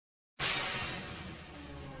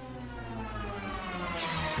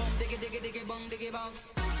diggy bong diggy bong.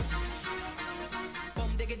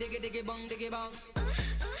 Bom diggy diggy diggy bong diggy bong.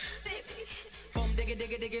 Bom diggy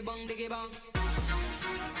diggy diggy bong diggy bong.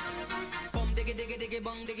 Bom diggy diggy diggy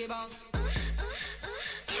bong diggy bong.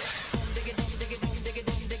 Bom diggy dom diggy dom diggy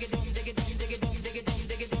dom diggy dom diggy dom diggy dom diggy dom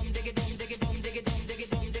diggy dom diggy dom diggy dom diggy dom diggy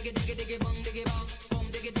dom diggy diggy diggy bong diggy bong. Bom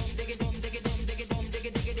diggy dom diggy dom diggy dom diggy dom diggy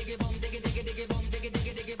diggy diggy bong diggy diggy diggy bong diggy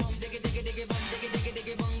diggy diggy bong diggy diggy diggy bong diggy diggy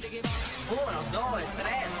diggy bong diggy bong. 1, 2,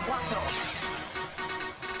 3, 4.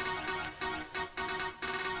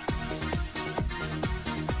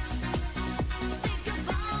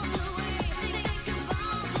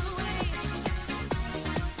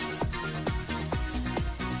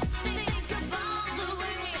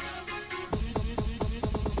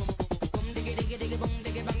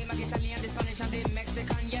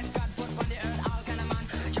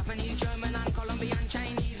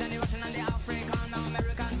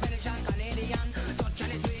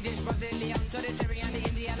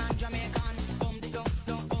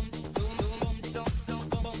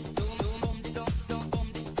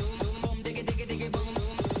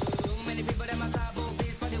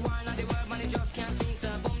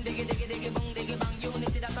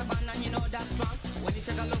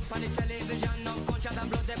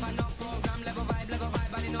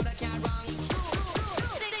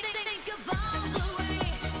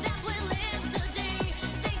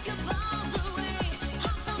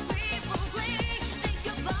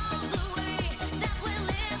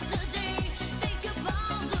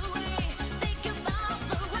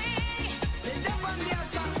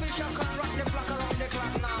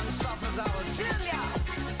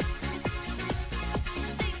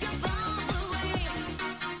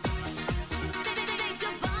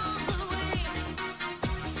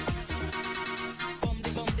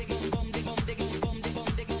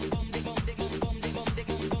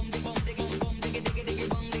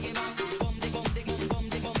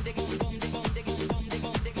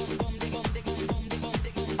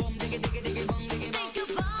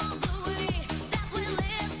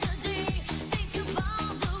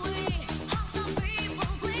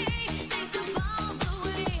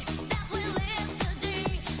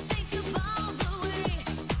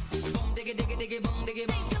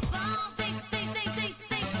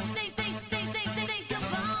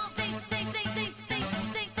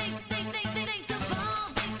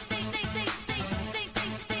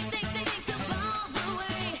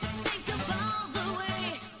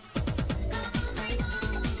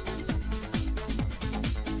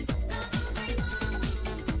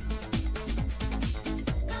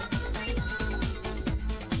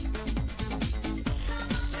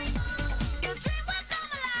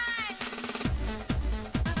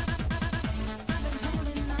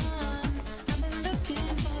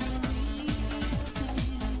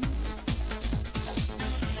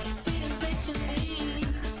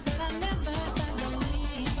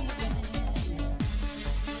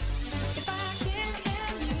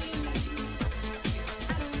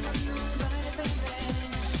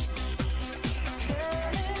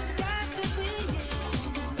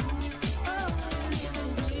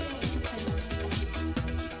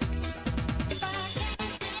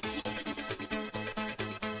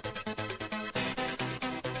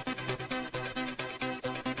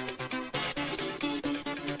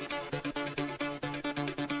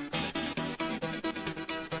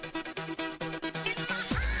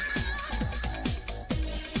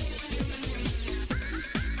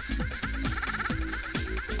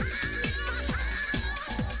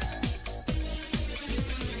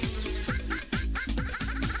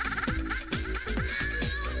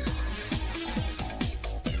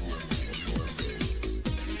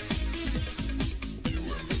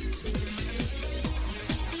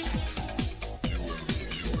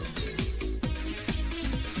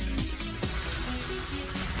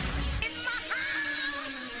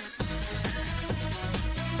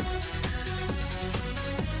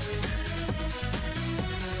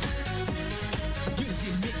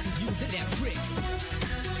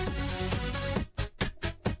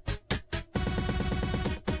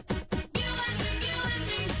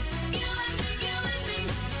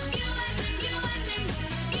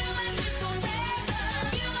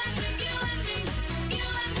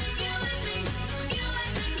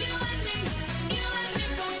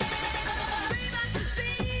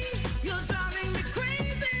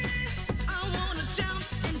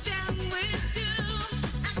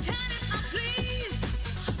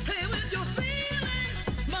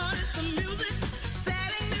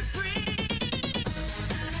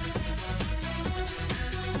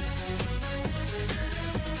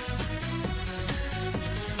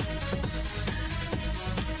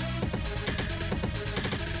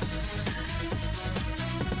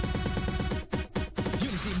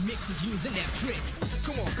 tricks.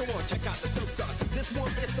 Come on, check out the 𝒂𝒃𝒂. This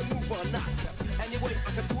one is the move or not. Anyway, I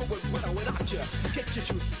can do it with or without you. Get your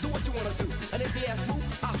shoes, do what you wanna do. And if you ask who,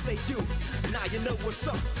 I'll say you. Now you know what's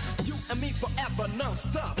up. You and me forever,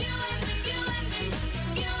 non-stop. You and me, you and me,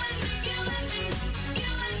 you and me, you and me,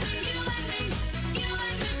 you and me, you and me, you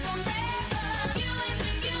and me forever. You and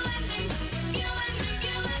me, you and me, you and me,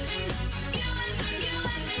 you and me, you and me, you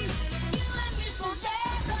and me, you and me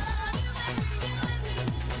forever.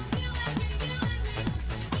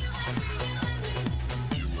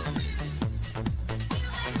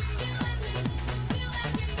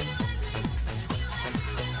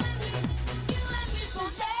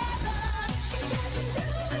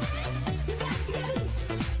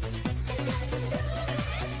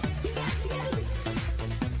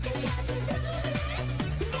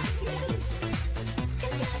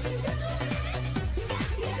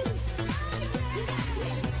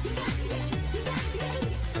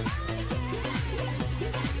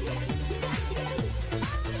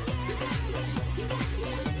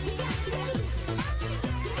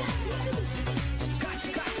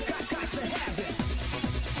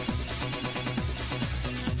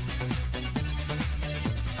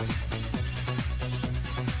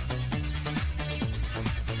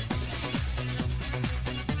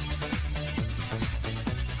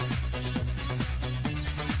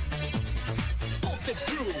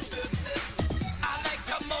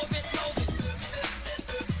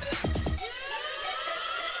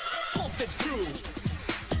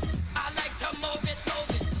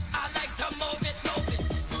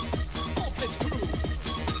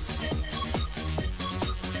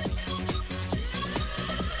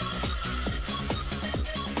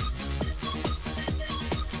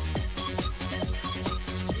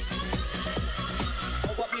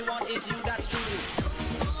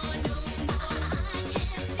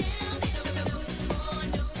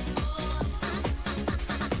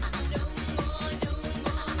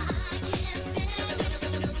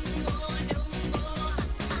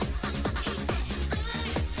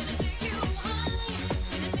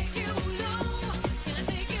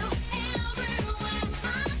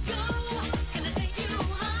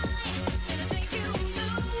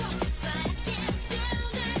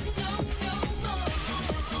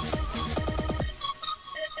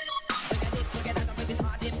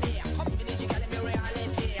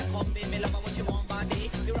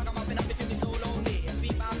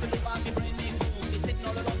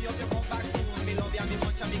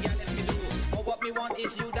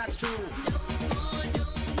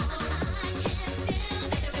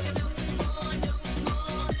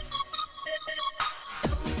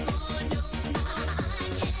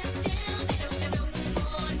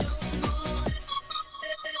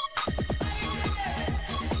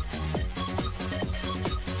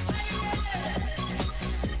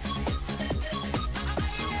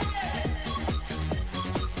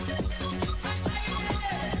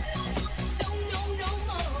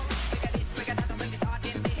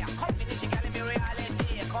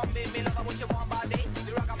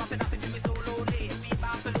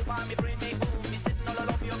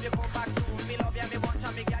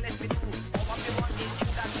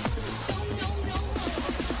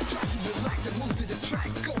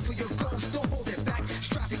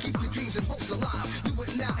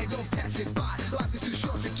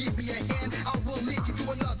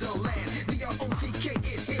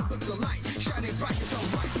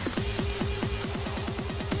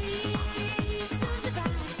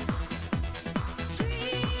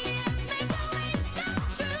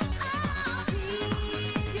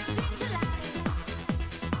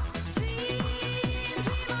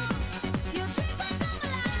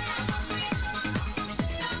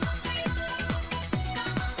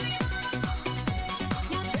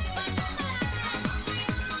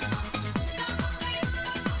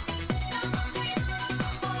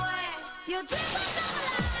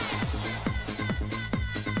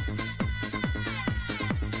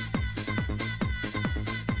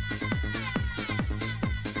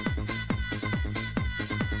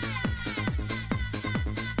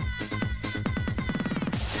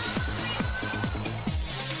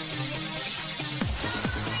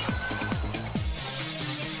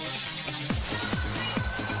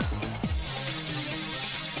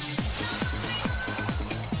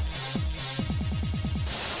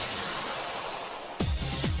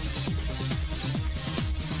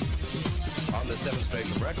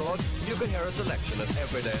 demonstration record, you can hear a selection of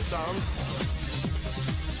everyday sounds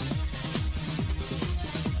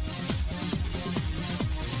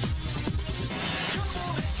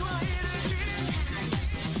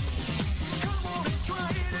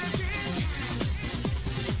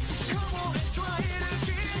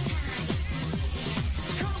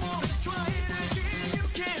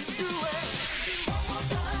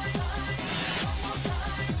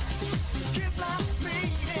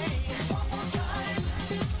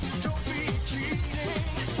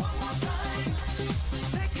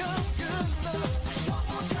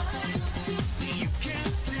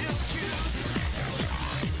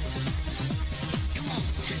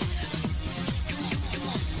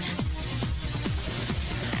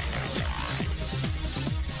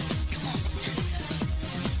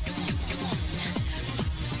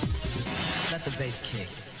bass kick.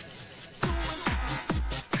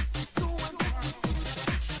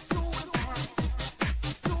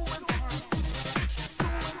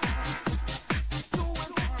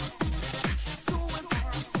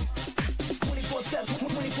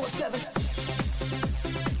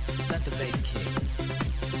 Let the bass kick.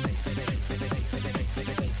 Bass kick.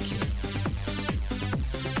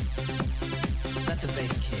 Let the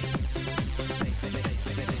bass kick. Bass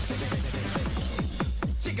kick.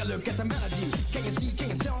 Take a look at the melody. Can you see, can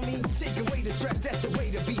you tell me? Take away the stress, that's the way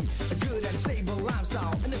to be. A good and stable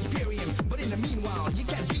lifestyle, an imperium. But in the meanwhile, you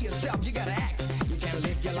can't be yourself, you gotta act. You can't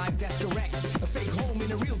live your life, that's correct. A fake home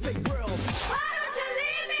in a real fake world. Why don't you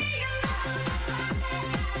leave me alone?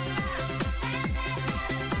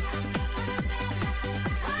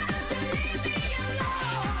 Why don't you leave me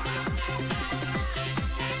alone?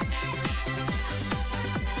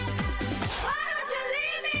 Why don't you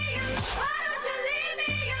leave me alone? Why don't you leave me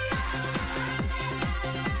alone?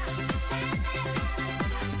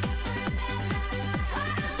 Why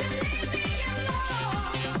don't you leave me alone?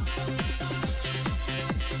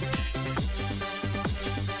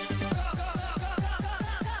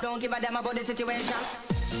 Don't give a damn about the situation.